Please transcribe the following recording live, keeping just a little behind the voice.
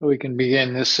We can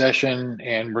begin this session,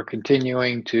 and we're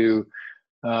continuing to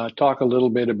talk a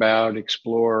little bit about,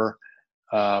 explore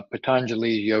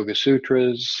Patanjali's Yoga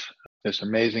Sutras. This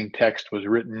amazing text was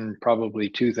written probably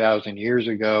 2,000 years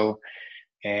ago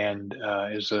and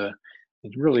is a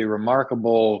really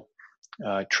remarkable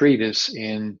treatise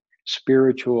in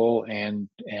spiritual and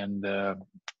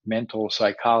mental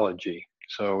psychology.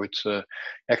 So it's an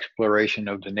exploration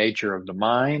of the nature of the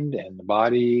mind and the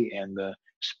body and the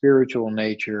spiritual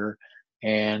nature,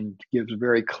 and gives a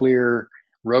very clear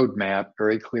roadmap,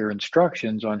 very clear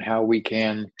instructions on how we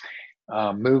can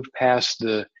move past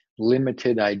the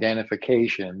limited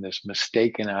identification, this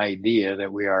mistaken idea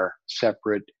that we are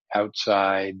separate,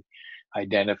 outside,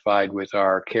 identified with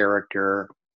our character,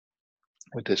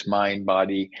 with this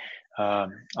mind-body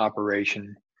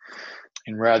operation,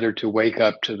 and rather to wake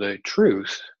up to the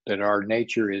truth that our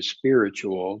nature is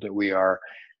spiritual, that we are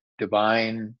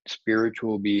divine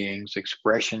spiritual beings,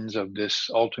 expressions of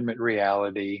this ultimate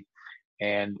reality,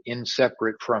 and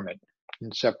inseparable from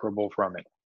it.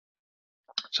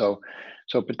 So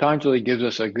Patanjali gives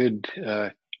us a good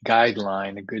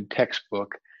guideline, a good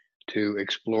textbook to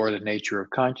explore the nature of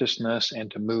consciousness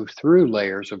and to move through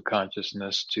layers of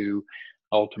consciousness to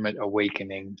ultimate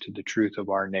awakening to the truth of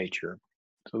our nature.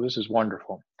 So this is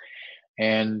wonderful.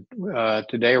 And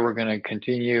today we're going to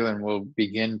continue, and we'll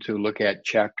begin to look at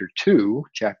chapter 2.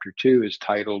 Chapter 2 is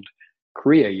titled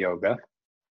Kriya Yoga.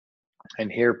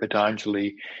 And here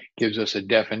Patanjali gives us a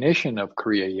definition of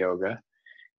Kriya Yoga.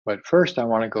 But first I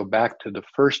want to go back to the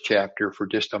first chapter for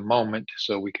just a moment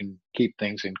so we can keep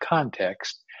things in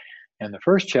context. And the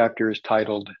first chapter is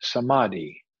titled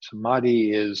Samadhi.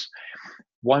 Samadhi is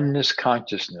oneness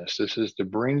consciousness. This is to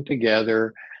bring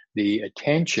together the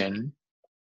attention,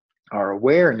 our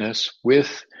awareness,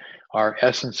 with our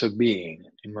essence of being.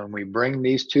 And when we bring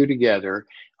these two together,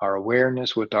 our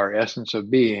awareness with our essence of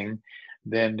being,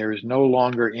 then there is no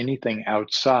longer anything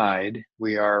outside.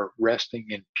 We are resting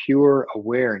in pure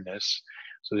awareness.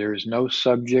 So there is no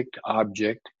subject,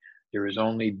 object. There is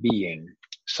only being.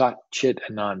 Sat Chit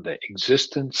Ananda,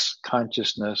 existence,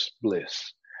 consciousness,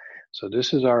 bliss. So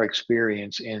this is our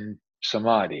experience in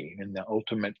Samadhi, in the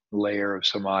ultimate layer of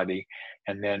Samadhi.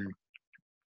 And then,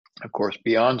 of course,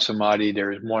 beyond Samadhi,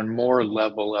 there is one more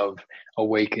level of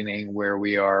awakening where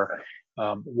we are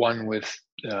one with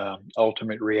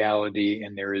ultimate reality,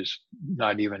 and there is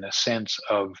not even a sense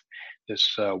of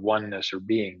this oneness or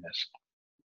beingness.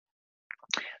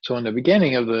 So in the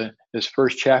beginning of this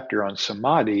first chapter on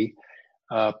Samadhi,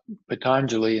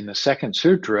 Patanjali, in the second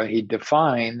sutra, he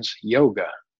defines yoga.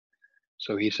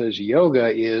 So he says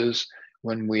yoga is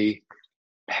when we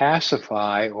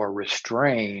pacify or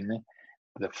restrain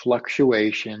the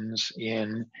fluctuations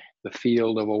in the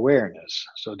field of awareness.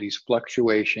 So these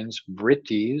fluctuations,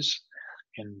 vrittis,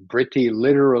 and vritti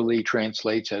literally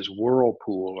translates as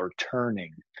whirlpool or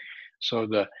turning. So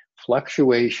the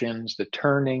fluctuations, the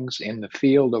turnings in the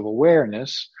field of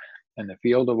awareness, and the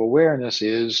field of awareness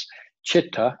is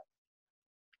chitta,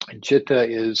 and chitta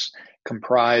is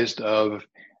comprised of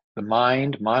the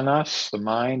mind, manas, the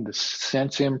mind, the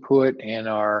sense input, and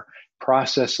our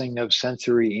processing of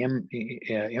sensory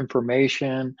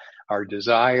information, our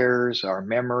desires, our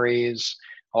memories.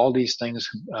 All these things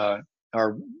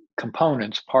are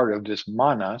components, part of this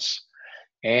manas.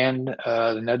 And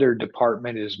another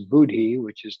department is buddhi,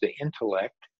 which is the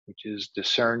intellect, which is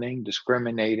discerning,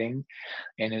 discriminating,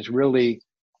 and is really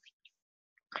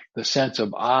the sense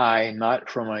of I, not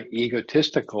from an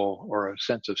egotistical or a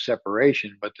sense of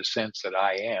separation, but the sense that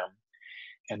I am.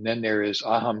 And then there is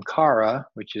ahamkara,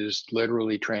 which is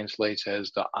literally translates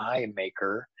as the I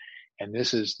maker. And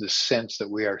this is the sense that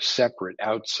we are separate,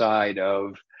 outside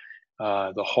of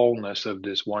the wholeness of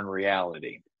this one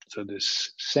reality. So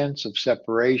this sense of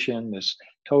separation, this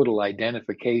total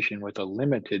identification with a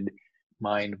limited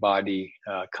mind-body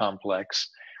complex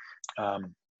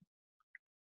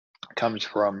comes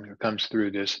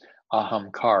through this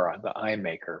ahamkara, the I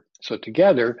maker. So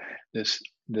together, this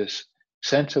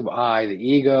sense of I, the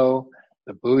ego,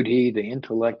 the buddhi, the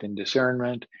intellect and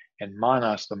discernment, and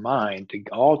manas, the mind,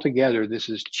 all together, this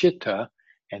is chitta,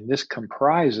 and this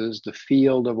comprises the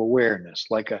field of awareness,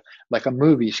 like a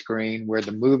movie screen where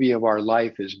the movie of our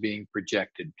life is being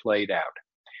projected, played out.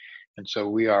 And so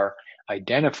we are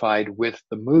identified with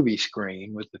the movie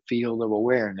screen, with the field of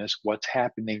awareness, what's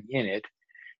happening in it.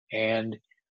 And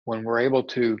when we're able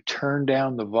to turn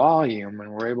down the volume,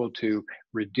 when we're able to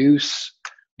reduce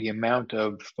the amount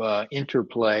of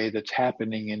interplay that's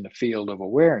happening in the field of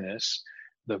awareness,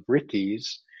 the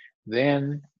vrittis,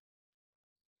 then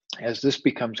as this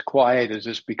becomes quiet, as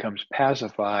this becomes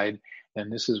pacified, then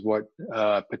this is what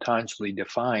Patanjali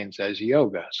defines as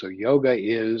yoga. So yoga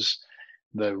is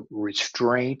the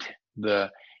restraint, the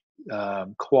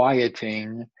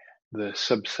quieting, the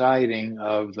subsiding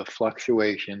of the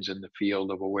fluctuations in the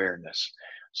field of awareness,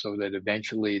 so that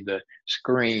eventually the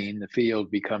screen, the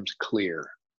field, becomes clear.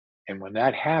 And when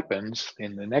that happens,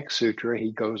 in the next sutra,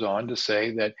 he goes on to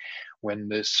say that when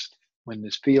this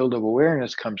field of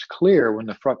awareness comes clear, when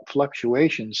the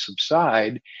fluctuations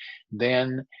subside,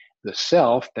 then the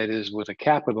self, that is with a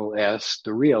capital S,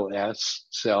 the real S,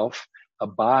 self,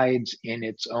 abides in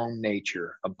its own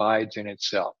nature, abides in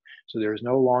itself. So there is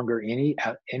no longer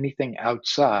anything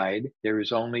outside. There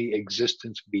is only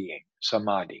existence being,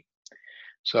 samadhi.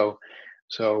 So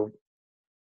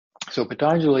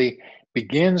Patanjali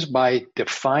begins by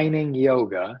defining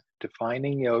yoga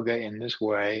in this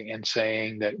way, and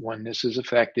saying that when this is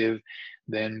effective,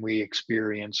 then we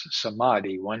experience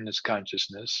samadhi, oneness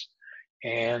consciousness.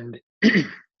 And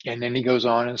and then he goes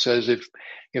on and says,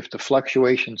 if the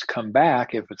fluctuations come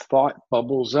back, if a thought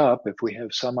bubbles up, if we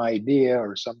have some idea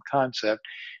or some concept,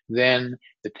 then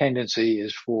the tendency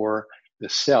is for the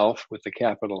self with the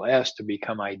capital S to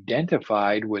become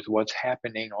identified with what's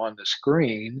happening on the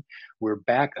screen. We're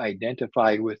back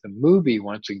identified with the movie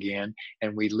once again,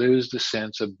 and we lose the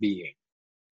sense of being.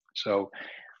 So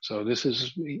this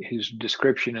is his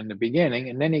description in the beginning,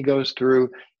 and then he goes through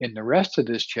in the rest of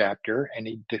this chapter, and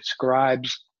he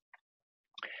describes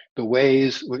the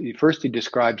ways. First, he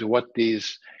describes what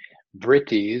these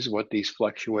vrittis, what these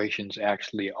fluctuations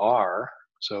actually are.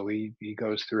 So he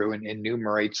goes through and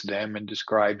enumerates them and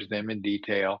describes them in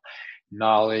detail: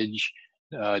 knowledge,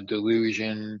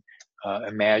 delusion,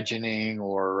 imagining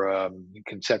or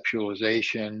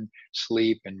conceptualization,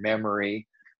 sleep, and memory.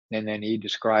 And then he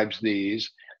describes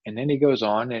these. And then he goes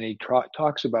on and he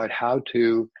talks about how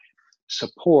to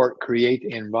create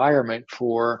environment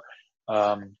for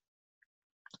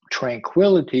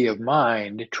tranquility of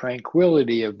mind,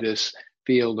 tranquility of this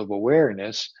field of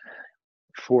awareness,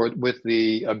 with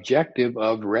the objective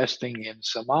of resting in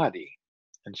samadhi.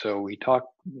 And so we talked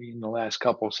in the last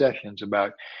couple of sessions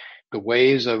about the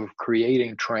ways of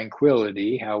creating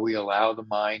tranquility, how we allow the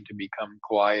mind to become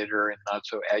quieter and not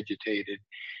so agitated,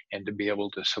 and to be able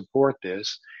to support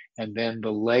this. And then the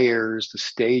layers, the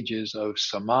stages of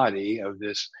samadhi, of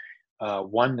this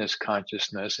oneness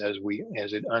consciousness, as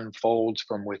it unfolds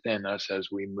from within us, as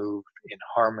we move in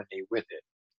harmony with it.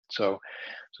 So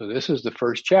this is the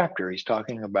first chapter. He's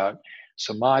talking about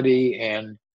samadhi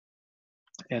and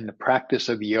the practice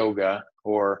of yoga,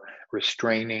 or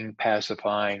restraining,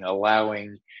 pacifying,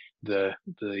 allowing the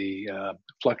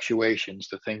fluctuations,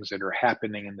 the things that are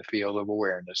happening in the field of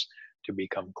awareness, to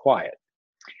become quiet.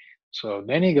 So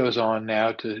then he goes on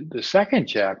now to the second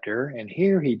chapter, and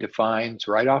here he defines,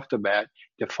 right off the bat,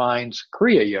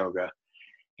 Kriya Yoga.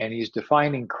 And he's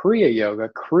defining Kriya Yoga.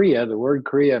 Kriya, the word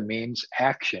Kriya means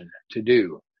action, to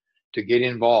do, to get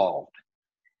involved.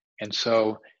 And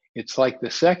so it's like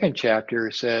the second chapter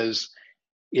says,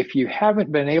 if you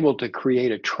haven't been able to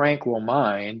create a tranquil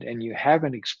mind and you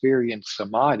haven't experienced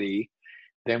samadhi,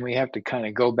 then we have to kind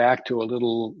of go back to a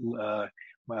little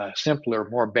simpler,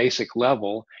 more basic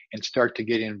level, and start to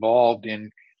get involved in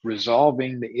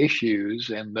resolving the issues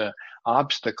and the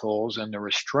obstacles and the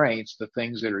restraints, the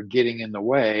things that are getting in the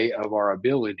way of our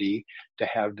ability to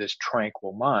have this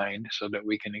tranquil mind, so that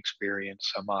we can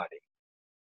experience samadhi.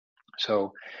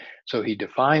 So he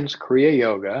defines Kriya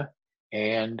Yoga,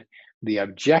 and the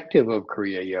objective of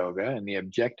Kriya Yoga,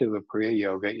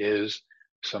 is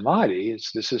samadhi.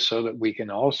 This is so that we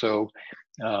can also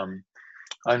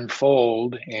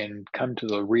unfold and come to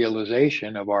the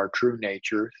realization of our true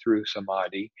nature through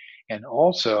samadhi. And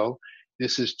also,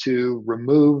 this is to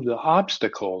remove the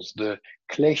obstacles, the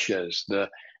kleshas,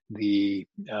 the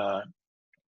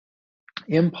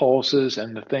impulses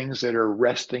and the things that are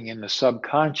resting in the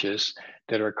subconscious,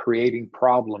 that are creating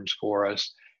problems for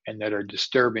us and that are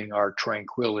disturbing our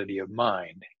tranquility of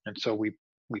mind. And so we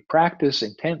practice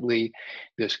intently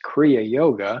this Kriya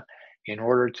Yoga in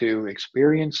order to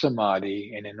experience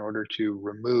samadhi, and in order to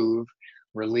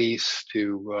release,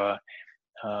 to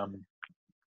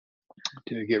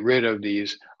get rid of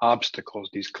these obstacles,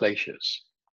 these kleshas.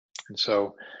 And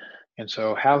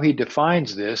so how he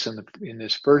defines this in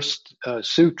this first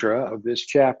sutra of this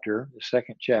chapter, the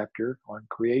second chapter on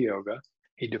Kriya Yoga,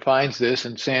 he defines this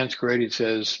in Sanskrit. It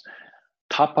says,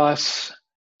 tapas,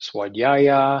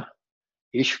 swadhyaya,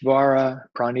 ishvara,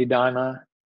 pranidhana,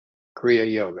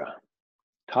 Kriya Yoga.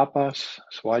 Tapas,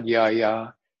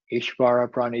 swadhyaya, ishvara,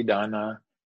 pranidhana,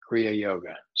 Kriya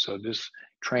Yoga. So this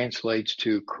translates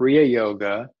to Kriya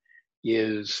Yoga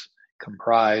is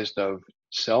comprised of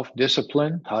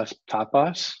self-discipline,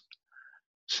 tapas,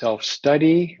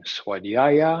 self-study,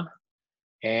 swadhyaya,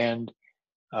 and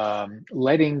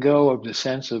letting go of the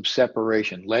sense of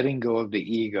separation, letting go of the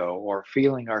ego, or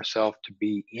feeling ourselves to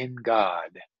be in God,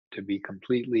 to be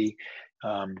completely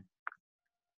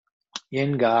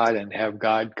in God and have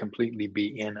God completely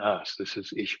be in us. This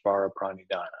is Ishvara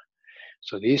Pranidhana.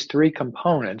 So these three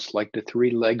components, like the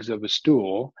three legs of a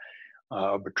stool,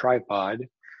 of a tripod,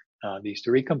 these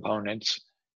three components,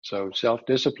 so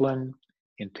self-discipline,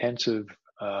 intensive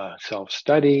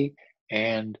self-study,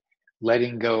 and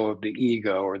letting go of the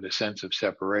ego or the sense of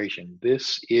separation.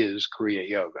 This is Kriya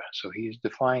Yoga. So he's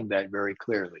defined that very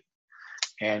clearly.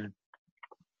 And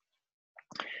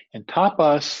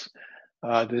tapas,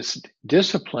 this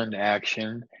disciplined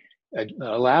action,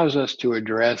 allows us to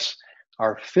address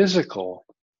our physical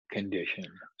condition.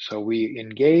 So we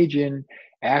engage in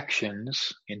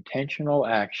actions, intentional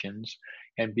actions,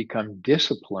 and become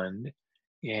disciplined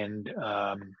and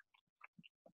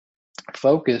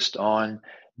focused on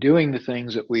doing the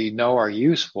things that we know are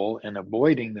useful and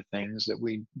avoiding the things that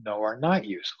we know are not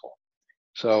useful.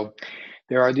 So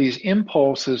there are these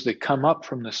impulses that come up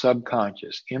from the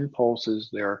subconscious. Impulses,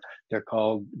 they're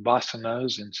called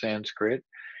vasanas in Sanskrit.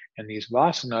 And these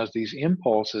vasanas, these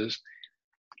impulses,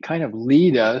 kind of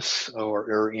lead us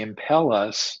or impel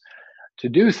us to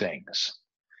do things.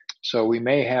 So we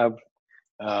may have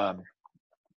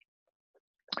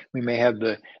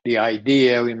the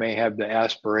idea, we may have the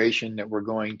aspiration that we're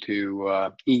going to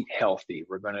eat healthy.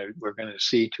 We're going to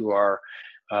see to our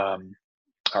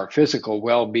physical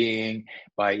well-being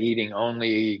by eating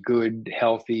only good,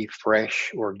 healthy,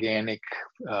 fresh, organic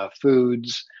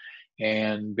foods.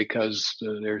 And because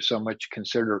there's so much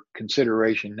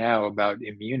consideration now about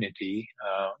immunity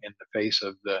in the face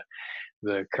of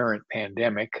the current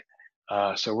pandemic,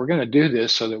 so we're going to do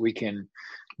this so that we can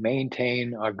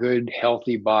maintain a good,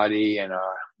 healthy body and a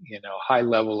high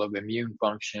level of immune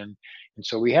function. And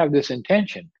so we have this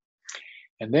intention.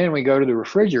 And then we go to the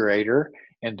refrigerator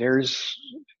and there's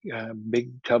a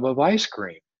big tub of ice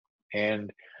cream.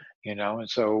 And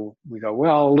so we go,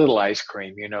 well, a little ice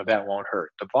cream, that won't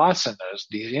hurt. The vasanas,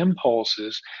 these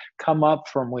impulses, come up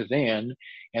from within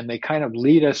and they kind of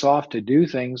lead us off to do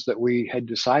things that we had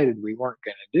decided we weren't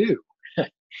going to do.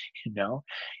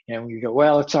 And we go,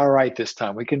 well, it's all right this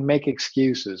time. We can make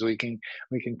excuses. We can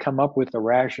come up with a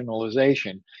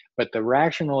rationalization, but the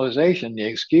rationalization, the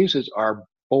excuses are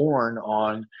born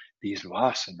on these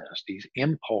vasanas, these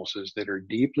impulses that are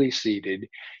deeply seated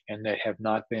and that have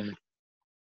not been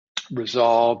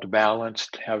resolved,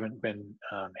 balanced, haven't been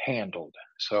handled.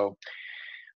 So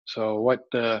what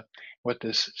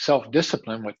this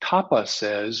self-discipline, what tapas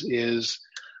says is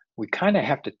we kind of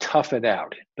have to tough it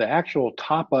out. The actual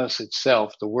tapas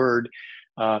itself, the word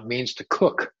means to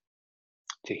cook,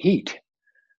 to heat.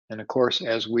 And of course,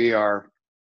 as we are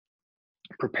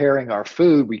preparing our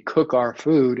food, we cook our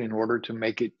food in order to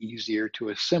make it easier to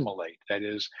assimilate. That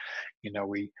is,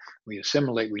 we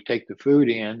assimilate, we take the food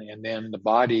in, and then the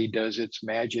body does its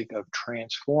magic of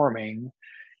transforming,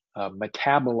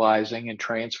 metabolizing and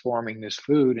transforming this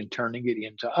food and turning it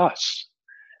into us.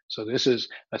 So this is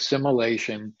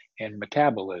assimilation and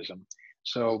metabolism.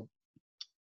 So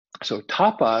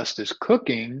tapas, this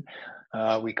cooking,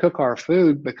 we cook our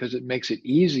food because it makes it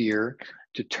easier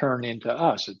to turn into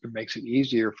us. It makes it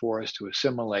easier for us to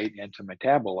assimilate and to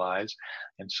metabolize.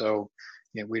 And so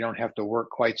we don't have to work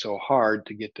quite so hard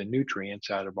to get the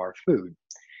nutrients out of our food.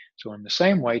 So in the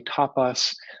same way,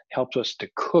 tapas helps us to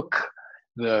cook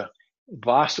the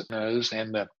vasanas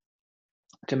and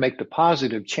to make the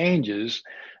positive changes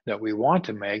that we want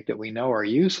to make, that we know are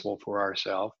useful for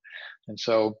ourselves. And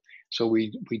so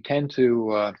we tend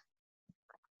to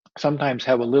sometimes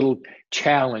have a little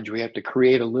challenge. We have to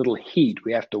create a little heat.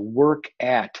 We have to work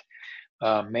at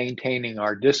maintaining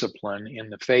our discipline in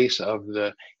the face of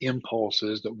the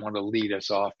impulses that want to lead us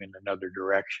off in another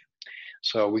direction.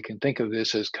 So we can think of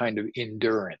this as kind of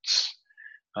endurance.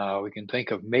 We can think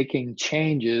of making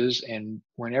changes, and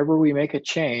whenever we make a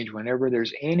change, whenever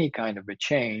there's any kind of a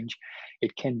change,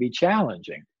 it can be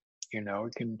challenging.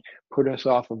 It can put us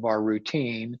off of our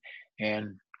routine,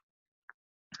 and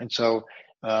so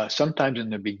sometimes in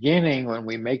the beginning, when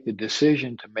we make the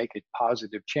decision to make a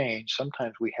positive change,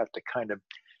 sometimes we have to kind of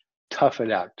tough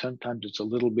it out. Sometimes it's a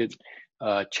little bit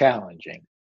challenging.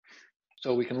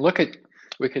 So we can look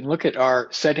at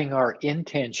our setting our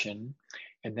intention,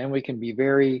 and then we can be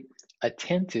very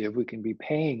attentive. We can be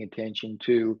paying attention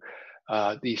to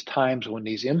these times when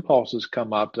these impulses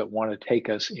come up that want to take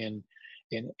us in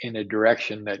a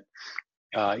direction that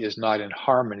is not in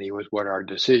harmony with what our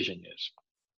decision is,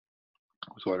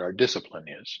 with what our discipline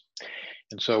is.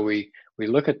 And so we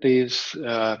look at these,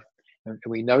 and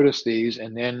we notice these,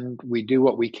 and then we do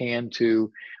what we can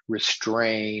to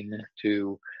restrain,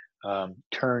 to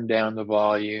turn down the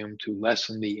volume, to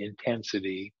lessen the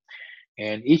intensity.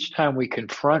 And each time we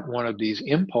confront one of these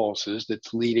impulses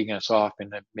that's leading us off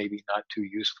in a maybe not too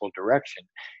useful direction,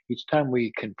 each time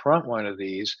we confront one of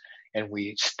these and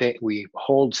we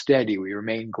hold steady, we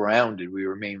remain grounded, we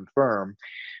remain firm,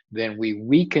 then we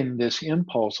weaken this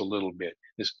impulse a little bit.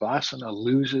 This vasana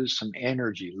loses some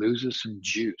energy, loses some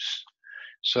juice.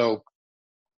 So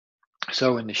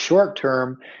in the short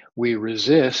term, we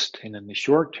resist, and in the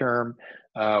short term,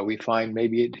 we find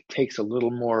maybe it takes a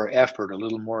little more effort, a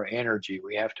little more energy.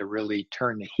 We have to really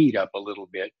turn the heat up a little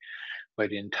bit.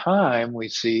 But in time, we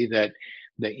see that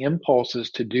the impulses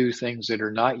to do things that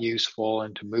are not useful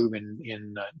and to move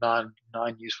in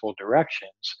non-useful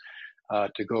directions,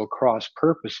 to go across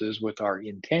purposes with our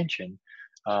intention,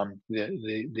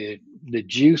 the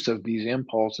juice of these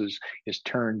impulses is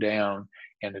turned down,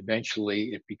 and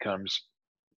eventually it becomes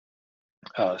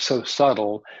so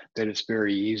subtle that it's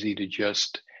very easy to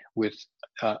just, with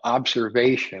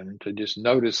observation, to just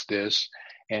notice this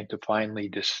and to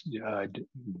finally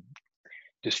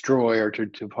destroy, or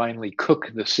to finally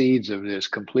cook the seeds of this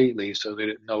completely so that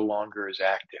it no longer is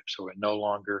active, so it no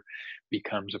longer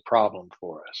becomes a problem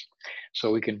for us.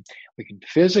 So we can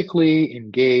physically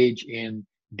engage in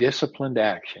disciplined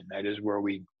action. That is where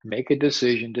we make a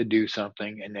decision to do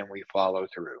something and then we follow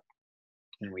through.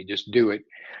 And we just do it,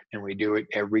 and we do it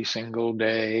every single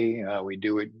day. We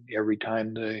do it every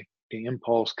time the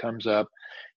impulse comes up,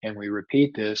 and we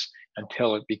repeat this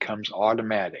until it becomes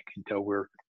automatic, until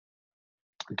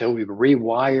we've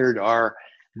rewired our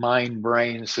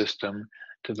mind-brain system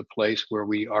to the place where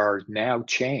we are now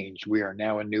changed. We are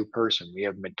now a new person. We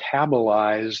have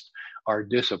metabolized our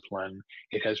discipline.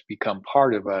 It has become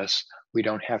part of us. We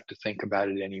don't have to think about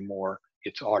it anymore.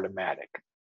 It's automatic,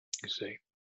 you see.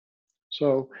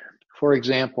 So, for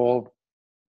example,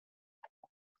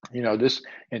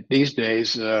 these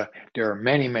days, there are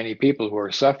many people who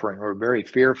are suffering, who are very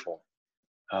fearful.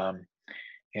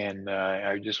 And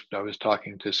I was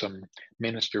talking to some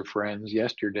minister friends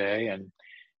yesterday,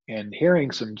 and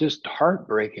hearing some just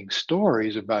heartbreaking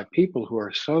stories about people who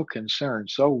are so concerned,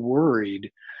 so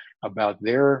worried about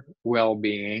their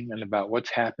well-being and about what's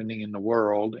happening in the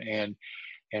world, and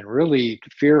really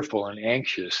fearful and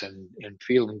anxious and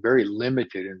feeling very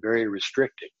limited and very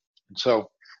restricted. And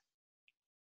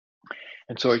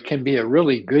so it can be a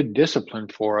really good discipline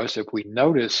for us if we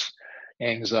notice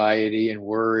anxiety and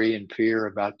worry and fear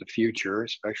about the future,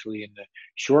 especially in the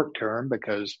short term,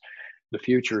 because the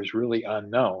future is really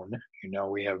unknown.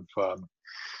 We have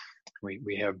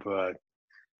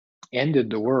ended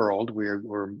the world.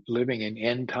 We're living in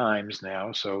end times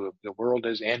now, so the world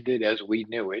has ended as we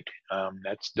knew it.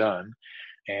 That's done,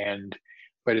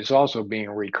 but it's also being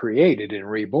recreated and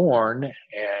reborn,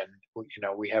 and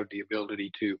we have the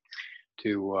ability to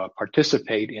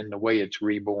participate in the way it's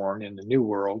reborn in the new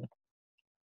world.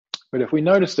 But if we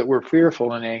notice that we're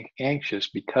fearful and anxious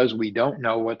because we don't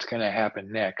know what's going to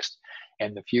happen next,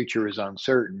 and the future is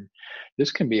uncertain,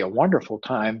 this can be a wonderful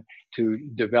time to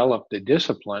develop the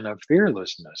discipline of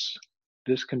fearlessness.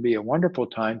 This can be a wonderful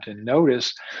time to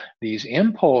notice these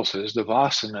impulses, the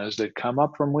vasanas that come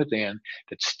up from within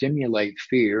that stimulate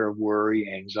fear,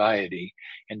 worry, anxiety,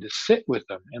 and to sit with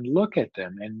them and look at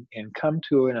them and come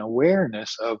to an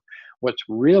awareness of what's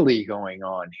really going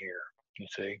on here, you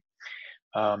see.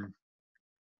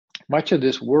 Much of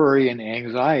this worry and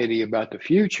anxiety about the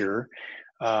future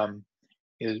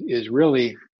is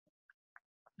really,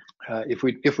 if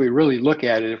we really look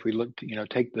at it, if we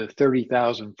take the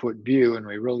 30,000 foot view and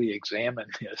we really examine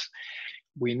this,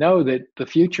 we know that the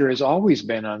future has always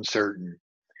been uncertain.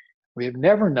 We have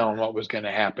never known what was going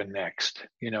to happen next.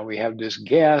 We have this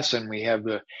guess, and we have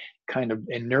the kind of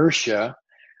inertia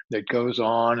that goes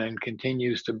on and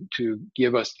continues to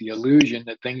give us the illusion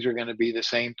that things are going to be the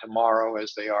same tomorrow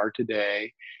as they are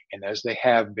today and as they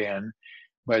have been.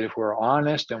 But if we're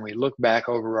honest and we look back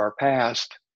over our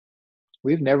past,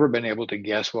 we've never been able to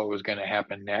guess what was going to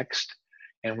happen next.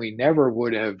 And we never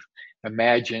would have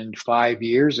imagined 5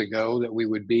 years ago that we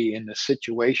would be in the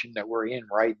situation that we're in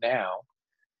right now.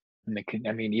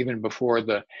 Even before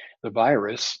the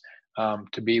virus,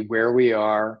 to be where we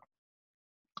are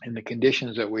in the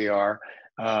conditions that we are,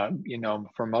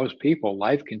 for most people,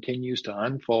 life continues to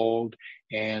unfold,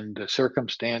 and the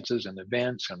circumstances and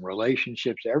events and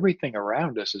relationships, everything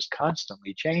around us is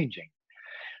constantly changing.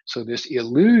 So this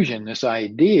illusion, this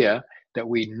idea that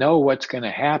we know what's going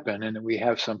to happen and that we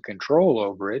have some control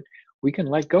over it, we can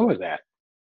let go of that.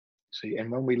 See,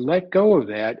 and when we let go of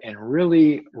that and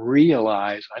really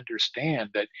realize, understand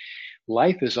that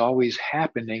life is always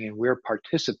happening and we're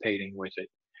participating with it,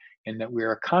 and that we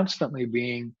are constantly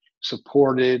being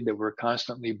supported, that we're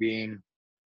constantly being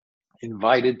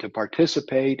invited to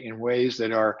participate in ways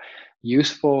that are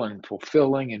useful and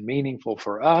fulfilling and meaningful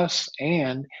for us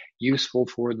and useful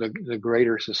for the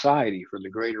greater society, for the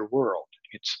greater world.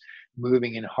 It's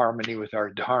moving in harmony with our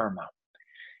dharma.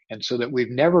 And so that we've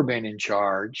never been in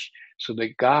charge, so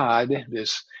that God,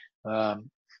 this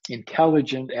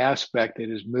intelligent aspect that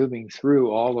is moving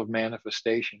through all of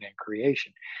manifestation and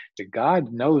creation, that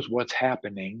God knows what's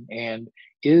happening and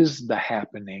is the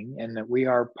happening, and that we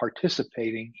are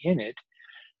participating in it.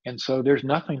 And so there's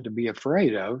nothing to be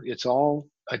afraid of. It's all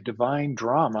a divine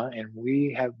drama, and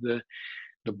we have the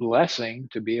blessing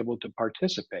to be able to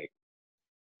participate.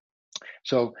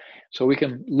 So we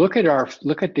can look at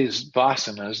these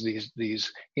vasanas,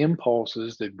 these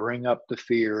impulses that bring up the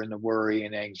fear and the worry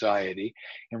and anxiety,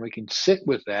 and we can sit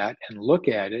with that and look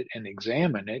at it and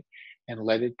examine it and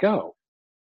let it go.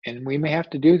 And we may have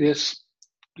to do this,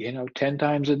 10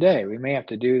 times a day. We may have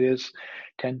to do this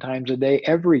 10 times a day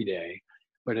every day.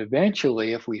 But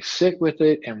eventually, if we sit with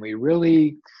it and we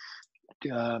really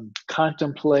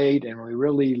contemplate and we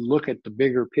really look at the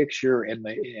bigger picture and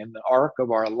the arc of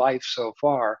our life so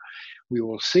far, we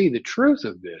will see the truth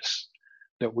of this,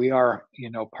 that we are,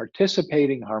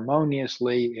 participating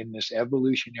harmoniously in this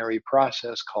evolutionary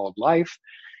process called life,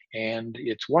 and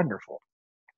it's wonderful.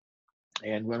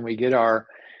 And when we get our,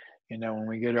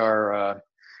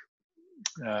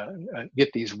 get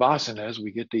these vasanas,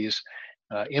 we get these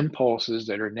impulses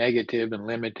that are negative and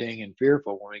limiting and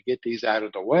fearful. When we get these out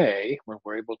of the way, when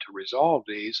we're able to resolve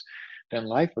these, then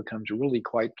life becomes really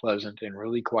quite pleasant and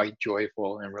really quite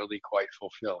joyful and really quite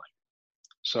fulfilling.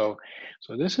 So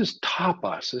this is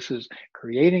tapas. This is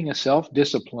creating a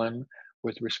self-discipline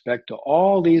with respect to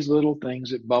all these little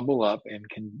things that bubble up and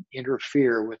can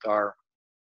interfere with our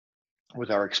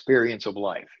experience of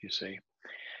life. You see,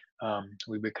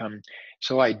 we become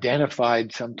so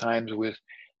identified sometimes with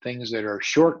things that are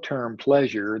short-term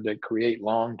pleasure that create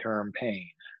long-term pain.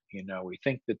 We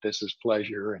think that this is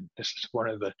pleasure, and this is one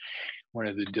of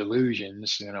the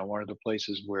delusions. One of the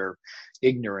places where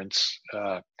ignorance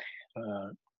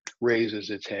raises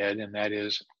its head, and that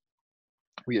is,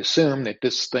 we assume that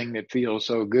this thing that feels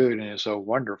so good and is so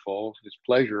wonderful is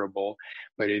pleasurable,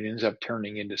 but it ends up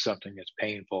turning into something that's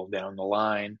painful down the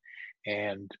line,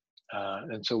 and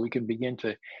so we can begin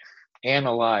to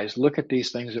analyze, look at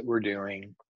these things that we're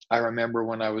doing. I remember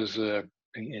when I was a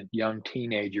young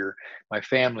teenager, my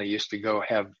family used to go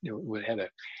we had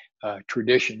a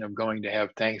tradition of going to have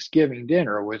Thanksgiving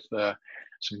dinner with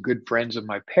some good friends of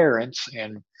my parents.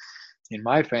 And in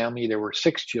my family, there were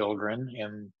 6 children,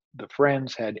 and the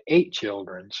friends had 8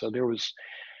 children. So there was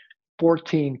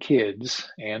 14 kids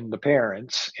and the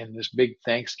parents in this big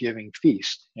Thanksgiving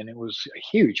feast. And it was a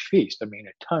huge feast. I mean,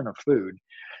 a ton of food.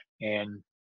 And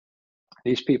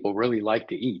these people really like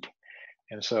to eat.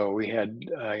 And so we had,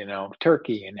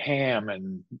 turkey and ham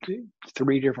and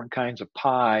 3 different kinds of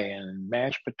pie and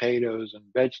mashed potatoes and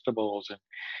vegetables and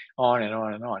on and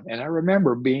on and on. And I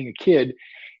remember being a kid,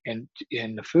 and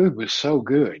the food was so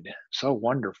good, so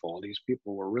wonderful. These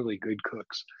people were really good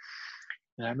cooks.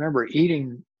 And I remember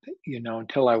eating,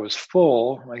 until I was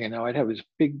full. I'd have this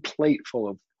big plate full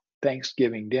of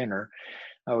Thanksgiving dinner.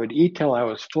 I would eat till I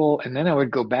was full, and then I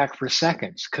would go back for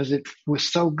seconds because it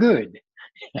was so good.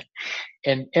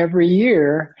 And every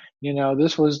year,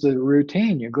 this was the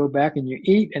routine. You go back and you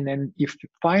eat, and then you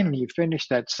finish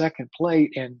that second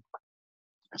plate, and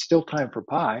it's still time for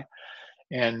pie.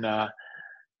 And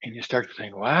you start to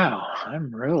think, wow,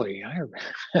 and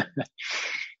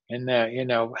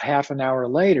half an hour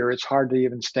later, it's hard to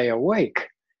even stay awake.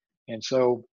 And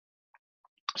so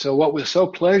what was so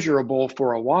pleasurable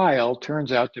for a while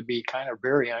turns out to be kind of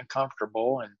very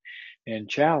uncomfortable and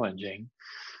challenging.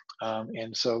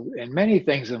 And many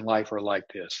things in life are like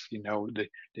this. The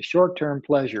short-term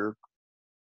pleasure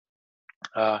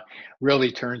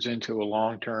really turns into a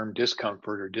long-term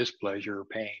discomfort or displeasure or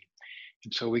pain.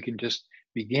 And so we can just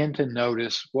begin to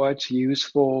notice what's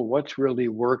useful, what's really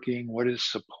working, what is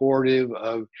supportive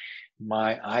of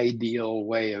my ideal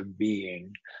way of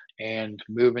being, and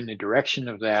move in the direction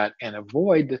of that and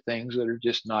avoid the things that are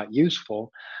just not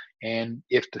useful. And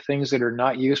if the things that are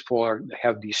not useful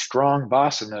have these strong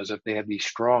vasanas, if they have these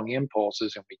strong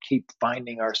impulses, and we keep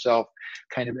finding ourselves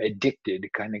kind of addicted,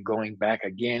 kind of going back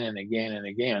again and again and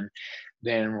again,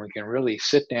 then we can really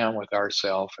sit down with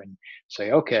ourselves and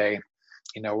say, okay,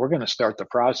 we're going to start the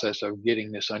process of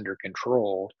getting this under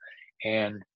control.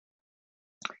 And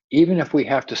even if we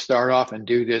have to start off and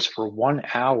do this for 1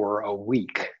 hour a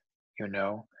week, you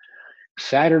know,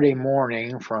 Saturday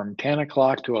morning from 10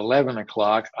 o'clock to 11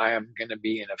 o'clock, I am going to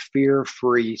be in a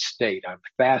fear-free state. I'm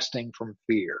fasting from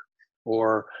fear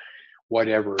or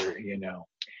whatever, you know.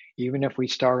 Even if we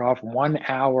start off 1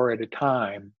 hour at a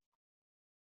time,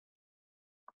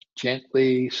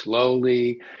 gently,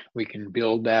 slowly, we can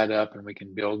build that up and we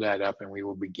can build that up, and we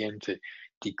will begin to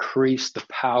decrease the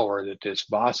power that this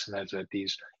vasanas, that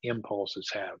these impulses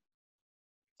have.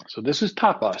 So this is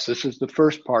tapas. This is the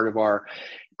first part of our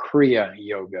Kriya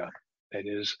Yoga. That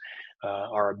is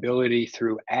our ability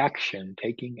through action,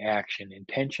 taking action,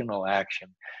 intentional action,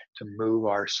 to move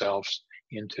ourselves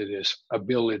into this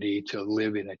ability to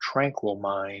live in a tranquil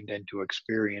mind and to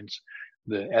experience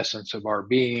the essence of our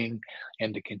being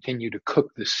and to continue to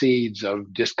cook the seeds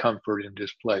of discomfort and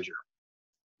displeasure.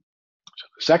 So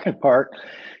the second part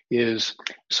is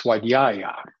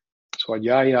Swadhyaya.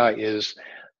 Swadhyaya is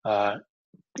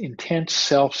intense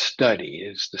self-study.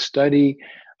 It's the study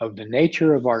of the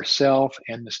nature of ourself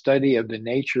and the study of the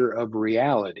nature of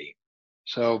reality.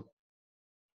 So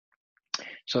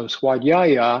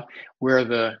Swadhyaya, where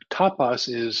the tapas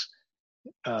is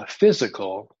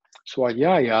physical,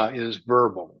 Swadhyaya is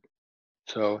verbal.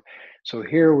 So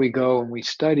here we go and we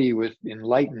study with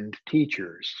enlightened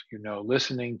teachers, you know,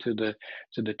 listening to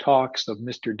the talks of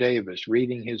Mr. Davis,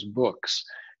 reading his books.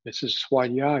 This is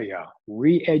Swadhyaya,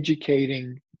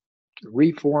 re-educating,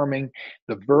 reforming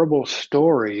the verbal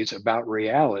stories about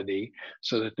reality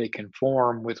so that they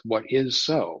conform with what is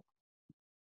so.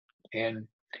 And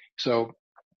so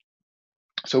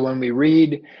when we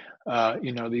read,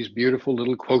 you know, these beautiful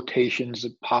little quotations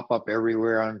that pop up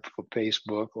everywhere on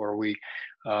Facebook, or we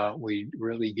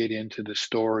really get into the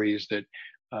stories that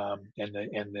and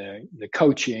the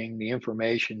coaching, the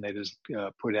information that is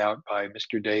put out by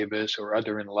Mr. Davis or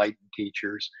other enlightened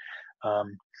teachers.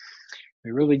 We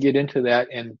really get into that,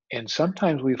 and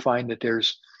sometimes we find that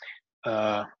there's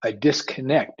a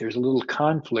disconnect. There's a little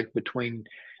conflict between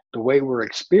the way we're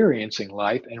experiencing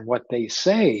life and what they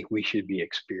say we should be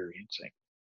experiencing.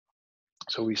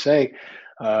 So we say,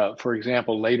 for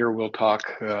example, later we'll talk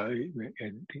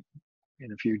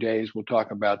in a few days. We'll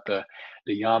talk about the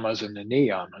yamas and the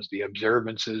niyamas, the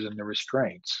observances and the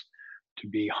restraints, to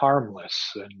be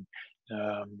harmless and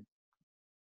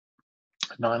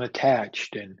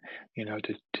non-attached, and you know,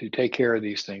 to take care of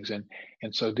these things, and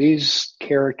so these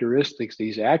characteristics,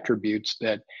 these attributes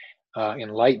that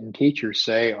enlightened teachers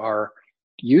say are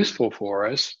useful for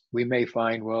us, we may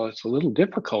find, well, it's a little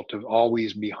difficult to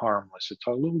always be harmless. It's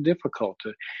a little difficult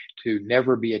to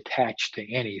never be attached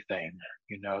to anything,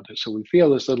 you know. So we feel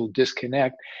this little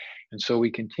disconnect, and so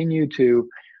we continue to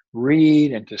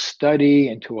read and to study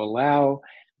and to allow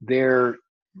their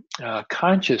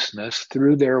consciousness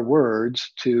through their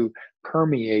words to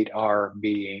permeate our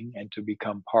being and to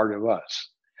become part of us.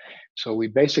 So we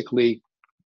basically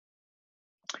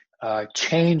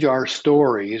change our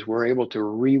stories. We're able to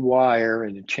rewire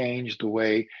and change the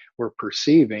way we're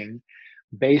perceiving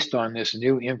based on this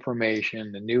new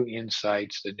information, the new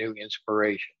insights, the new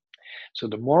inspiration. So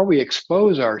the more we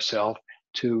expose ourselves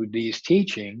to these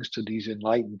teachings, to these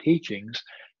enlightened teachings,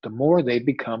 the more they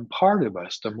become part of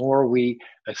us, the more we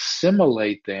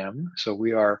assimilate them. So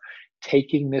we are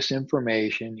taking this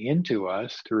information into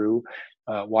us through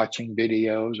watching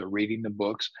videos or reading the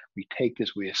books. We take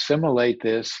this, we assimilate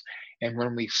this, and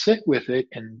when we sit with it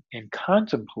and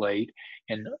contemplate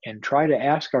and try to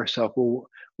ask ourselves, well,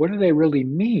 what do they really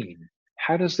mean?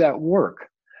 How does that work?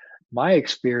 My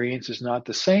experience is not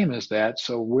the same as that,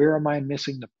 so where am I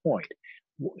missing the point?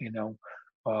 You know,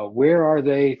 where are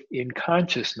they in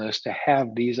consciousness to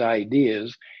have these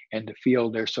ideas and to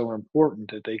feel they're so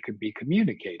important that they could be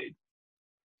communicated?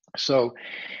 So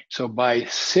by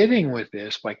sitting with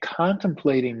this, by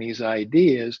contemplating these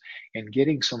ideas and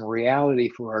getting some reality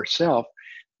for ourselves,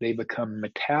 they become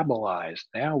metabolized.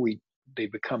 Now they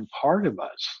become part of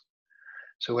us.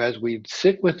 So as we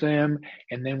sit with them,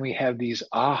 and then we have these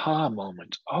aha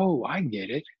moments. Oh, I get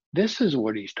it. This is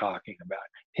what he's talking about.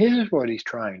 Here's what he's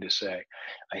trying to say.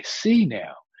 I see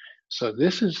now. So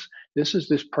this is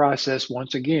this process,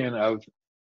 once again, of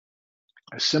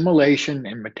assimilation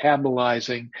and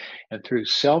metabolizing, and through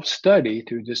self-study,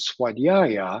 through this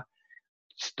swadhyaya,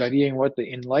 studying what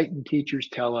the enlightened teachers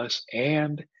tell us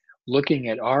and looking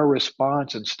at our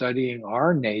response and studying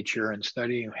our nature and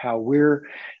studying how we're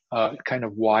kind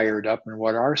of wired up and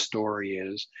what our story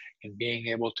is, and being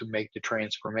able to make the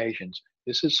transformations.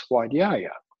 This is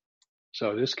swadhyaya.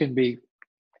 So this can be,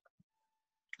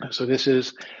 so this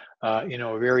is, you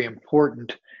know, a very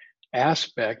important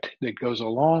aspect that goes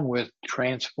along with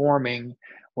transforming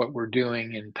what we're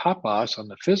doing in tapas on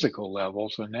the physical level.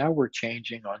 So now we're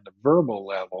changing on the verbal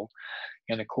level.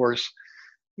 And of course,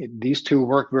 these two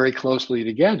work very closely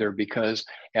together, because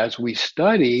as we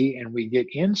study and we get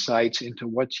insights into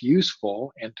what's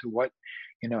useful and to what,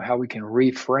 how we can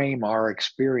reframe our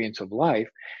experience of life,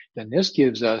 then this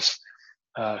gives us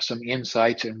some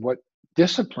insights in what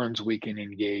disciplines we can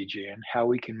engage in, how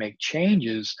we can make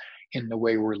changes in the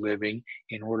way we're living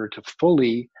in order to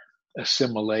fully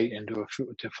assimilate and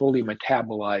to fully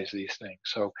metabolize these things.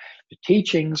 So the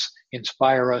teachings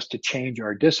inspire us to change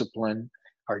our discipline.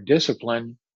 Our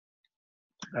discipline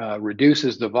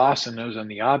reduces the vasanas and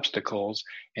the obstacles,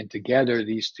 and together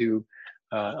these two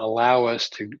allow us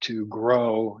to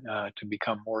grow, to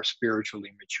become more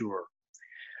spiritually mature.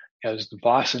 As the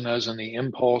vasanas and the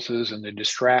impulses and the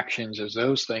distractions, as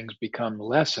those things become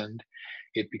lessened,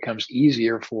 it becomes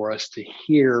easier for us to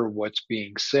hear what's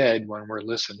being said when we're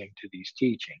listening to these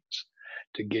teachings,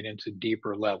 to get into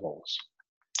deeper levels.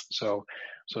 So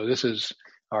this is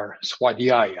our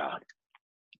swadhyaya,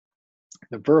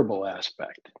 the verbal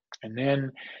aspect. And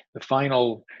then the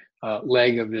final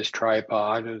leg of this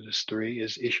tripod, of this three,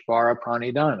 is Ishvara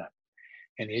Pranidhana.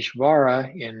 And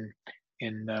Ishvara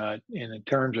in the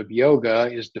terms of yoga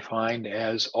is defined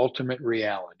as ultimate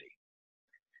reality.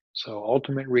 So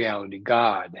ultimate reality,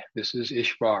 God, this is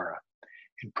Ishvara.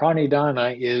 And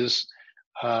Pranidhana is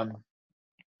to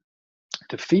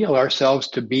feel ourselves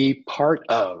to be part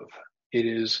of. It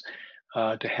is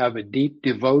to have a deep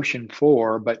devotion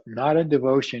for, but not a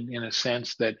devotion in a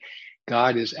sense that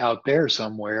God is out there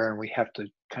somewhere and we have to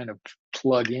kind of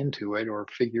plug into it or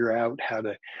figure out how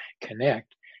to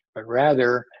connect, but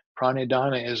rather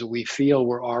Pranidhana is we feel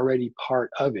we're already part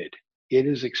of it. It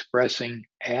is expressing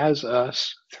as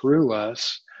us, through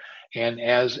us, and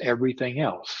as everything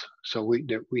else. So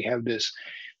we have this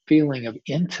feeling of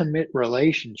intimate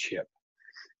relationship.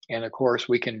 And of course,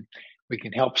 we can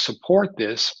help support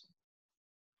this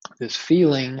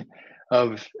feeling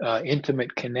of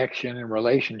intimate connection and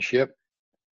relationship.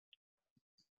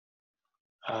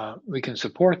 We can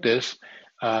support this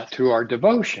through our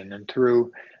devotion and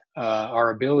through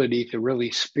our ability to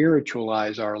really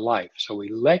spiritualize our life. So we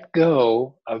let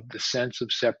go of the sense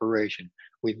of separation.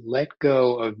 We let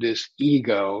go of this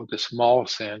ego, the small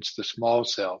sense, the small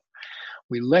self.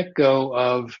 We let go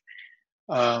of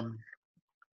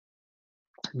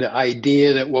the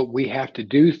idea that what we have to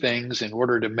do things in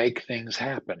order to make things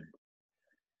happen.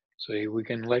 So we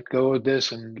can let go of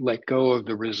this and let go of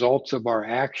the results of our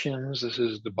actions. This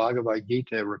is the Bhagavad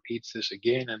Gita repeats this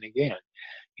again and again.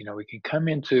 We can come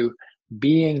into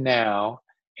being now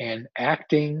and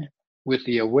acting with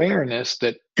the awareness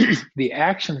that the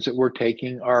actions that we're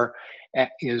taking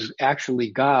is actually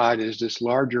God, is this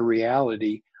larger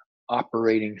reality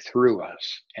operating through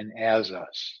us and as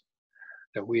us.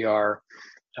 That we are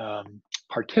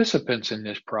participants in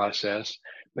this process,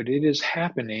 but it is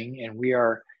happening and we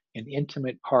are an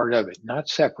intimate part of it, not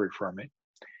separate from it.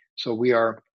 So we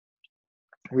are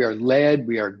led,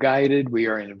 we are guided, we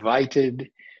are invited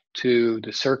to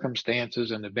the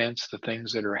circumstances and events, the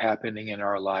things that are happening in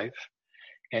our life.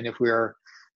 And if we're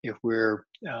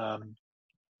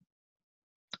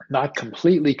not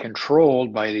completely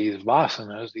controlled by these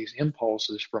vasanas, these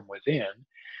impulses from within,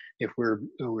 if we're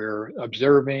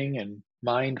observing and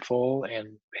mindful and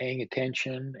paying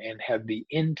attention and have the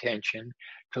intention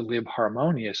to live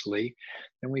harmoniously,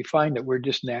 then we find that we're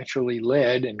just naturally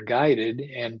led and guided,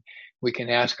 and we can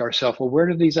ask ourselves, well, where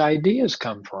do these ideas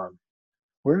come from?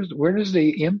 Where does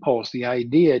the impulse, the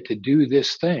idea to do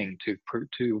this thing, to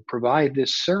provide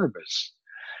this service,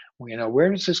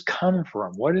 where does this come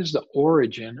from? What is the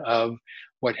origin of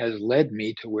what has led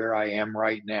me to where I am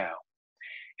right now?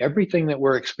 Everything that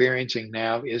we're experiencing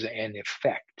now is an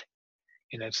effect,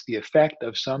 and it's the effect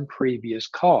of some previous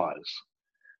cause.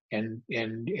 And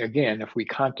again, if we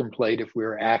contemplate, if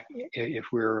we're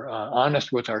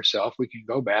honest with ourselves, we can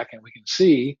go back and we can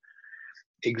see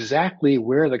exactly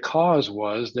where the cause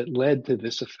was that led to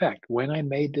this effect when I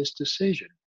made this decision.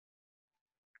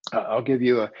 I'll give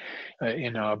you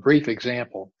a brief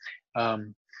example.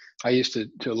 I used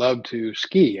to love to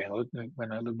ski.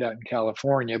 When I lived out in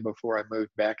California before I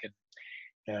moved back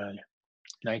in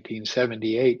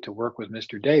 1978 to work with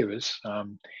Mr. Davis.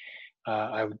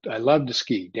 I loved to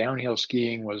ski. Downhill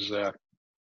skiing was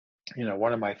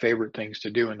one of my favorite things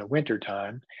to do in the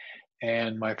wintertime.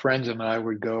 And my friends and I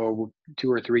would go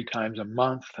 2 or 3 times a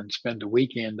month and spend the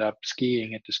weekend up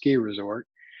skiing at the ski resort.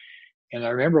 And I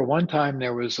remember one time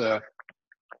there was they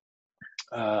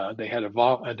had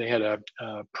a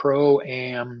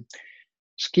pro-am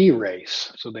ski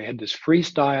race. So they had this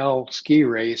freestyle ski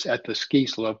race at the ski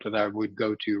slope that I would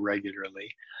go to regularly.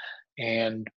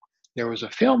 And there was a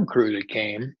film crew that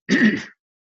came.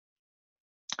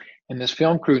 And this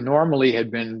film crew normally had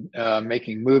been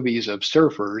making movies of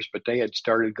surfers, but they had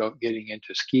started getting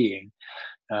into skiing.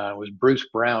 It was Bruce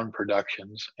Brown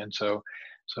Productions. And so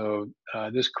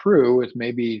this crew with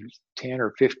maybe 10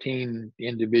 or 15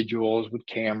 individuals with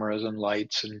cameras and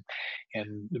lights and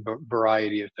a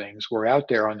variety of things were out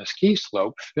there on the ski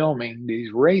slope filming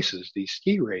these races, these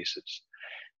ski races.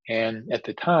 And at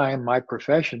the time, my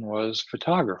profession was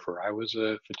photographer. I was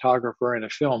a photographer and a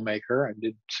filmmaker. I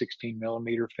did 16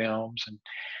 millimeter films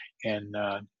and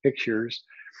pictures.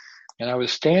 And I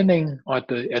was standing at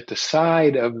the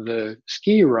side of the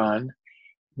ski run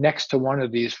next to one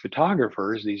of these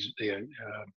photographers, these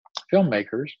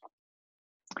filmmakers.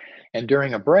 And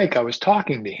during a break, I was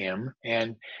talking to him,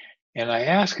 and I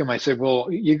asked him. I said, "Well,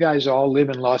 you guys all live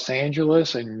in Los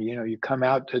Angeles, and you come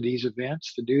out to these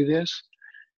events to do this."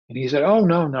 And he said, "Oh,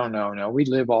 no, no, no, no. We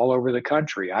live all over the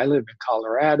country. I live in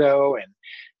Colorado,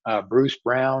 and Bruce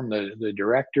Brown, the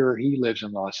director, he lives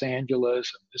in Los Angeles,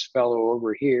 and this fellow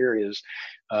over here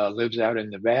lives out in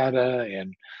Nevada."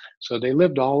 And so they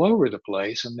lived all over the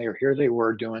place, and they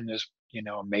were doing this,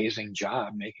 amazing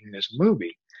job making this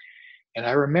movie. And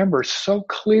I remember so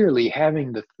clearly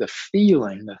having the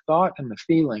feeling, the thought and the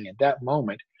feeling at that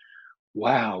moment,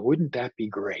 wow, wouldn't that be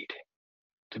great?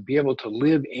 To be able to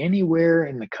live anywhere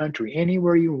in the country,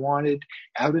 anywhere you wanted,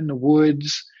 out in the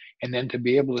woods, and then to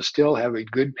be able to still have a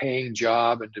good paying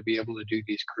job and to be able to do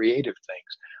these creative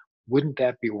things. Wouldn't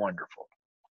that be wonderful?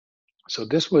 So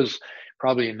this was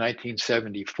probably in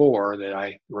 1974 that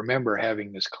I remember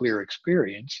having this clear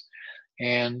experience.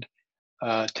 And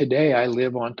today I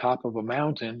live on top of a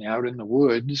mountain out in the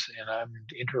woods, and I'm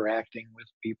interacting with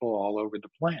people all over the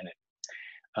planet.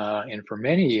 And for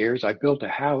many years, I built a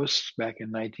house back in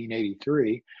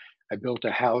 1983. I built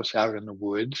a house out in the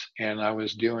woods, and I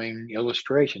was doing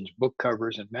illustrations, book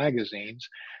covers, and magazines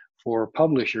for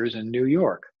publishers in New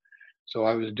York. So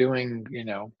I was doing,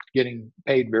 getting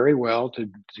paid very well to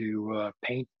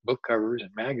paint book covers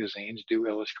and magazines, do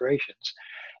illustrations,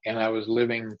 and I was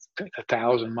living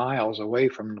 1,000 miles away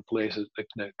from the places,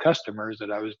 the customers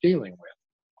that I was dealing with.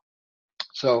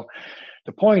 So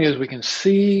the point is, we can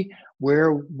see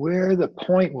where the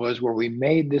point was where we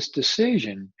made this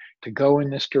decision to go in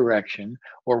this direction,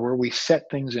 or where we set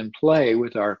things in play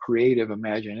with our creative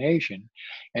imagination,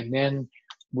 and then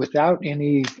without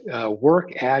any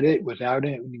work at it,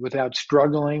 without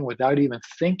struggling, without even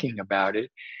thinking about it,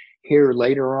 here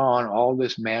later on, all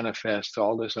this manifests,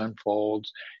 all this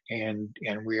unfolds, and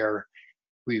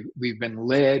we've been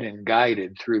led and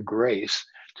guided through grace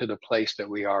to the place that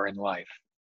we are in life.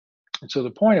 And so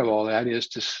the point of all that is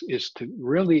to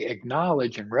really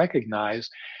acknowledge and recognize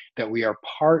that we are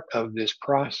part of this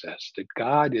process, that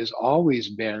God has always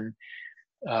been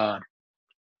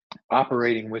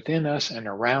operating within us and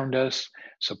around us,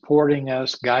 supporting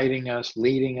us, guiding us,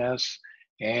 leading us,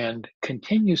 and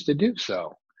continues to do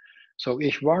so. So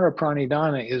Ishvara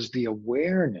Pranidhana is the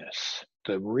awareness,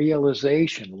 the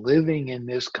realization, living in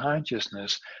this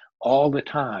consciousness all the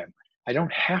time. I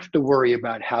don't have to worry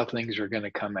about how things are going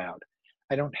to come out.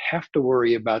 I don't have to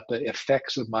worry about the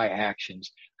effects of my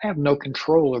actions. I have no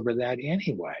control over that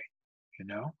anyway.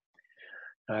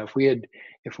 If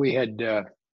we had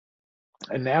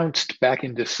announced back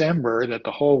in December that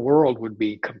the whole world would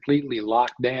be completely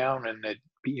locked down and that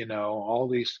all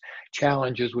these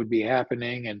challenges would be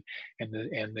happening and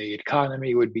the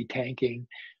economy would be tanking,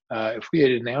 if we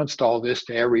had announced all this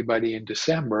to everybody in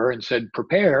December and said,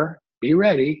 prepare, be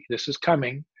ready, this is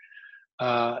coming.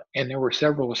 And there were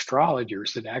several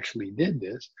astrologers that actually did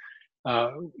this.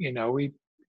 We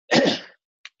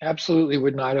absolutely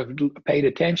would not have paid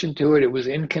attention to it. It was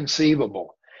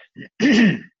inconceivable,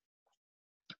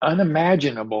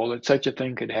 unimaginable that such a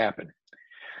thing could happen,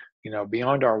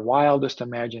 beyond our wildest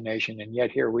imagination. And yet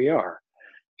here we are.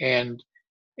 And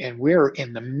we're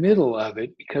in the middle of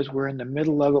it. Because we're in the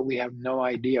middle of it, we have no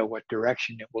idea what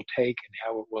direction it will take and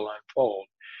how it will unfold.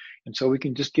 And so we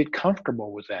can just get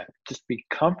comfortable with that. Just be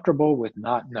comfortable with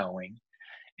not knowing,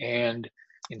 and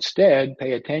instead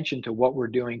pay attention to what we're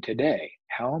doing today.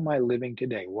 How am I living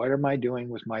today? What am I doing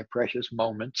with my precious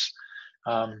moments?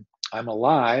 I'm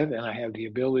alive, and I have the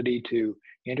ability to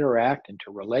interact and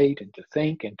to relate and to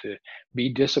think and to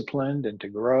be disciplined and to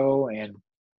grow and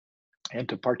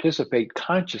to participate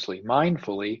consciously,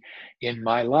 mindfully in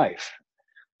my life.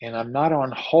 And I'm not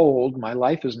on hold. My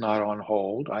life is not on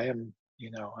hold. I am,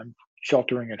 I'm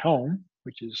sheltering at home,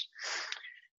 which is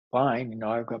fine.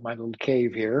 I've got my little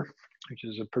cave here which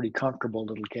is a pretty comfortable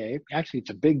little cave. Actually, it's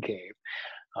a big cave.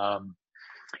 Um,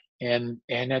 and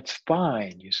that's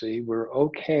fine. You see, we're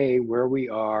okay where we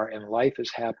are, and life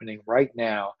is happening right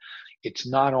now. It's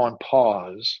not on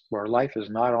pause, where life is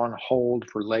not on hold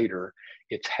for later.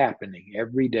 It's happening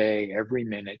every day, every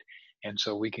minute, and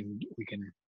so we can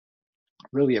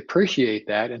really appreciate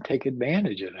that and take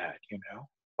advantage of that.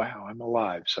 Wow, I'm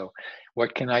alive. So,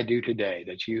 what can I do today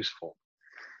that's useful?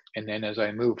 And then as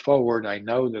I move forward, I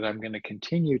know that I'm going to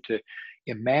continue to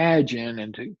imagine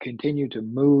and to continue to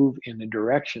move in the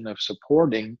direction of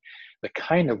supporting the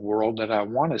kind of world that I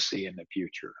want to see in the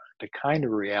future, the kind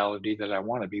of reality that I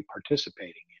want to be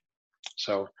participating in.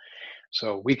 So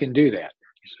we can do that,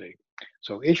 you see.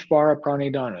 So Ishvara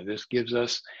Pranidhana, this gives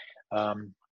us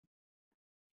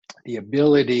the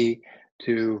ability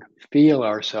to feel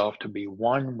ourselves to be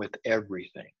one with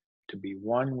everything, to be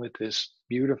one with this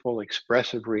beautiful,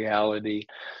 expressive reality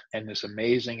and this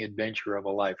amazing adventure of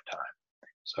a lifetime.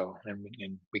 So, and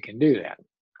we can do that.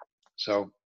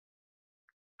 So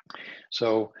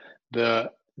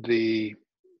the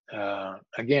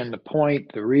again, the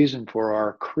point, the reason for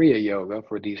our Kriya Yoga,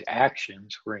 for these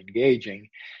actions we're engaging,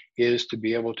 is to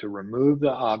be able to remove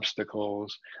the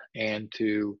obstacles and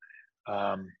to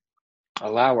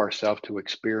allow ourselves to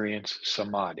experience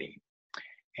samadhi.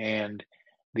 And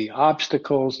the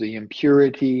obstacles, the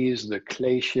impurities, the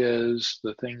kleshas,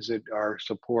 the things that are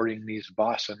supporting these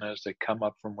vasanas that come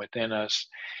up from within us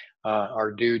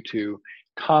are due to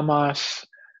tamas,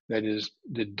 that is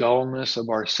the dullness of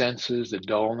our senses, the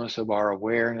dullness of our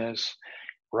awareness,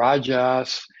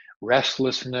 rajas,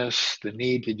 restlessness, the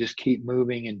need to just keep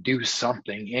moving and do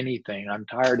something, anything. I'm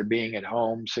tired of being at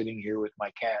home, sitting here with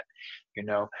my cat.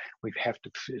 We have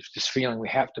to, it's this feeling we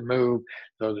have to move.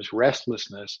 So this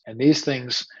restlessness, and these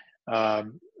things are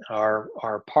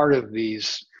part of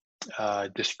these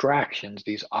distractions,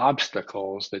 these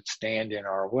obstacles that stand in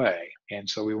our way. And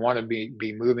so we want to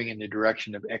be moving in the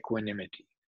direction of equanimity,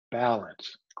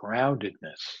 balance,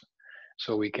 groundedness.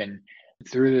 So we can,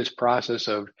 through this process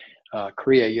of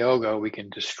Kriya Yoga, we can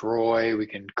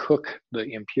cook the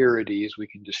impurities, we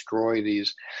can destroy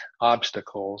these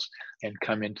obstacles and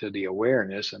come into the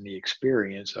awareness and the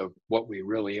experience of what we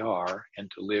really are, and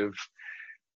to live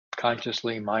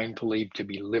consciously, mindfully, to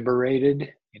be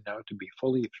liberated, to be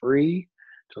fully free,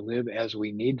 to live as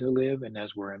we need to live and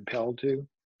as we're impelled to.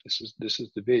 This is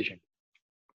the vision.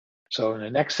 So in the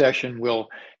next session, we'll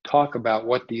talk about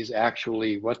what the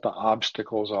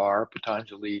obstacles are.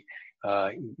 Patanjali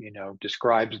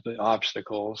describes the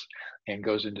obstacles and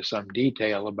goes into some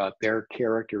detail about their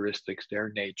characteristics, their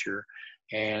nature,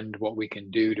 and what we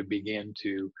can do to begin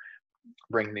to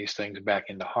bring these things back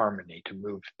into harmony, to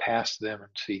move past them and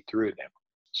see through them.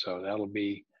 So that'll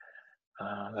be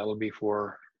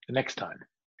for the next time.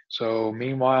 So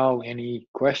meanwhile, any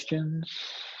questions?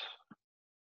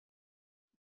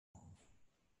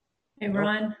 Hey,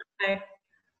 Ron, I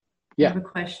Yeah. have a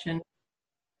question.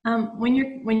 When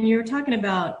you're talking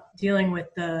about dealing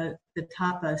with the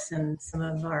tapas and some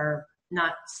of our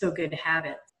not so good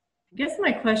habits, I guess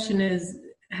my question is,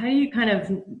 how do you kind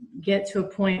of get to a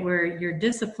point where you're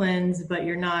disciplined, but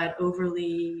you're not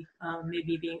overly,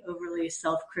 maybe being overly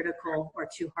self-critical or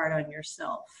too hard on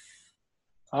yourself?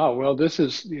 Oh, well, that's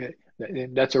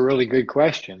a really good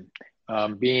question.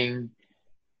 Being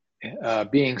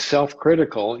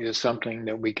self-critical is something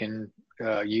that we can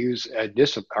use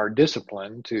our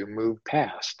discipline to move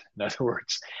past. In other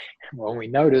words, when we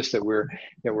notice that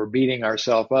we're beating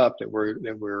ourselves up, that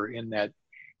we're in that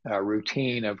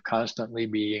routine of constantly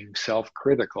being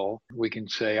self-critical, we can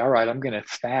say, all right, I'm going to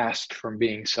fast from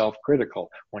being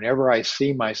self-critical. Whenever I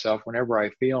see myself, whenever I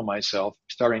feel myself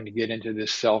starting to get into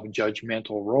this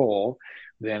self-judgmental role,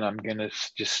 then I'm going to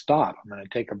just stop. I'm going to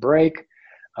take a break,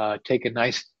 take a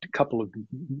nice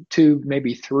two,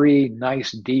 maybe three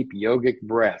nice deep yogic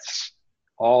breaths,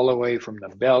 all the way from the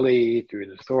belly through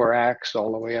the thorax,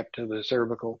 all the way up to the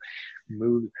cervical.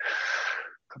 Move,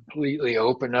 completely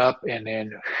open up, and then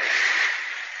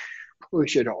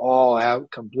push it all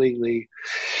out completely.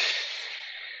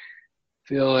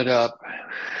 Fill it up,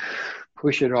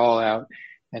 push it all out,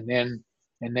 and then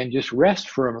just rest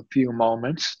for a few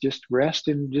moments. Just rest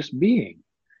and just being.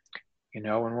 And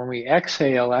when we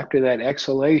exhale, after that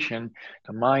exhalation,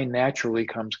 the mind naturally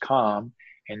comes calm.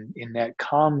 And in that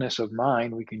calmness of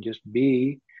mind, we can just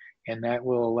be, and that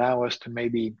will allow us to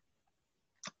maybe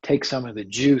take some of the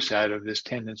juice out of this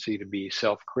tendency to be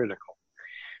self-critical.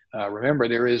 Remember,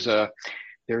 there is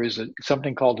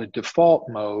something called a default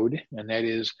mode, and that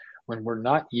is when we're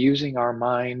not using our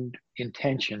mind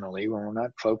intentionally, when we're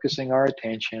not focusing our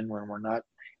attention, when we're not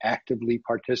actively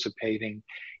participating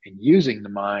in using the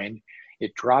mind,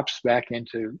 it drops back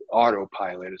into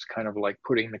autopilot. It's kind of like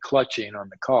putting the clutch in on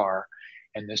the car.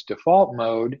 And this default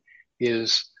mode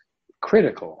is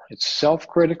critical. It's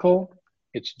self-critical.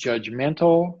 It's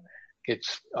judgmental.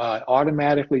 It's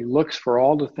automatically looks for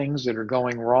all the things that are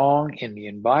going wrong in the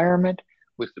environment,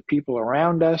 with the people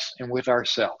around us, and with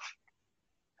ourselves.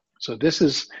 So this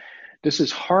is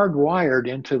hardwired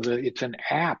into it's an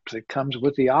app that comes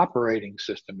with the operating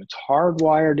system. It's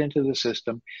hardwired into the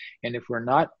system. And if we're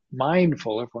not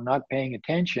mindful, if we're not paying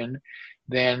attention,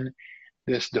 then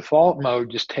this default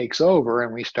mode just takes over,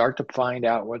 and we start to find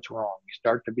out what's wrong. We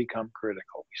start to become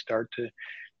critical. We start to,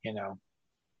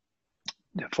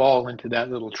 to fall into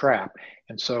that little trap.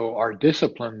 And so our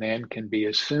discipline then can be,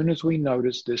 as soon as we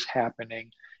notice this happening,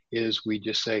 is we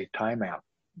just say, time out.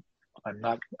 I'm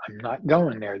not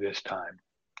going there this time.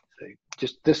 Say,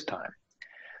 just this time.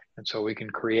 And so we can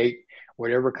create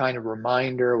whatever kind of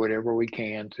reminder, whatever we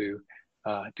can to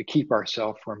keep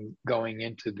ourselves from going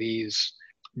into these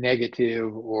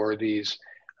negative or these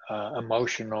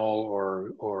emotional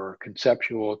or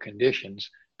conceptual conditions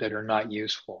that are not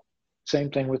useful.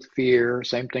 Same thing with fear,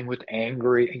 same thing with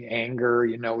anger.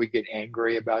 We get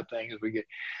angry about things. We get,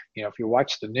 if you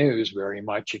watch the news very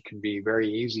much, it can be very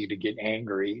easy to get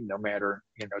angry, no matter,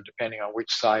 depending on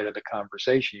which side of the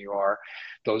conversation you are.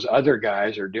 Those other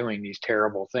guys are doing these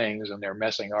terrible things and they're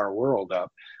messing our world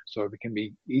up. So it can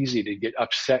be easy to get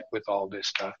upset with all this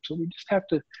stuff. So we just have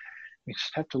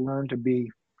to learn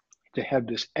to have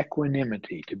this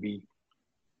equanimity, to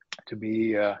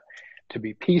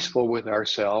be peaceful with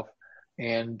ourselves,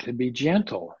 and to be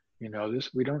gentle. We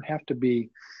don't have to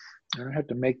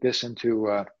make this into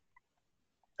a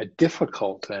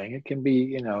difficult thing. It can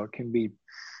be,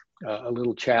 a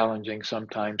little challenging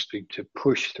sometimes to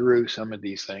push through some of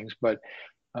these things, but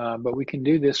we can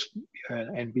do this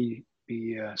and be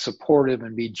supportive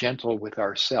and be gentle with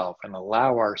ourselves, and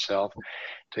allow ourselves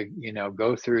to,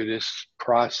 go through this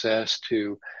process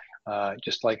to,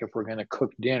 just like if we're going to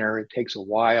cook dinner, it takes a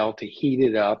while to heat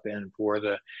it up and for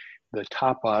the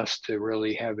tapas to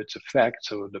really have its effect,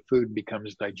 so the food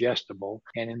becomes digestible.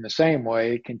 And in the same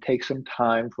way, it can take some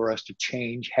time for us to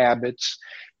change habits,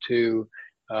 to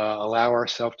allow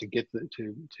ourselves to get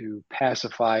to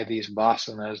pacify these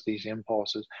vasanas, these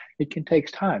impulses. It can take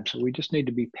time. So we just need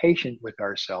to be patient with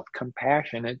ourselves,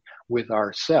 compassionate with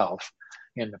ourselves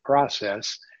in the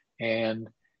process, and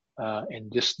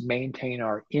just maintain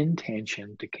our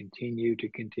intention to continue.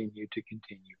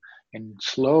 And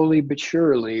slowly but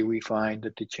surely, we find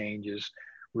that the changes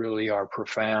really are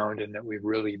profound, and that we've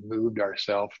really moved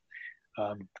ourselves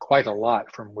quite a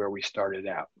lot from where we started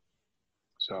out.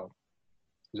 So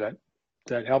is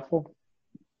that helpful?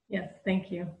 Yes,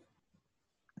 thank you.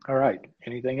 All right.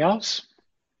 Anything else?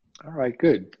 All right,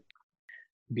 good.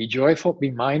 Be joyful,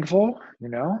 be mindful,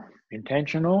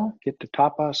 intentional, get the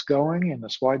tapas going and the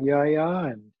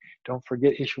swadhyaya, and don't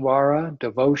forget Ishvara,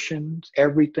 devotions.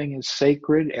 Everything is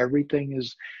sacred. Everything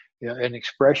is an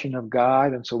expression of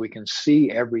God. And so we can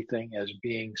see everything as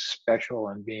being special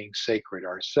and being sacred.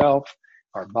 Ourself,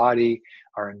 our body,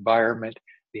 our environment,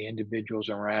 the individuals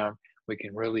around. We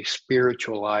can really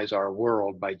spiritualize our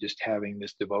world by just having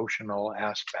this devotional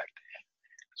aspect.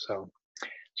 So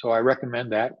I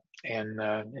recommend that. And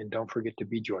don't forget to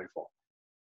be joyful.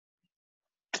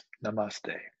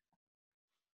 Namaste.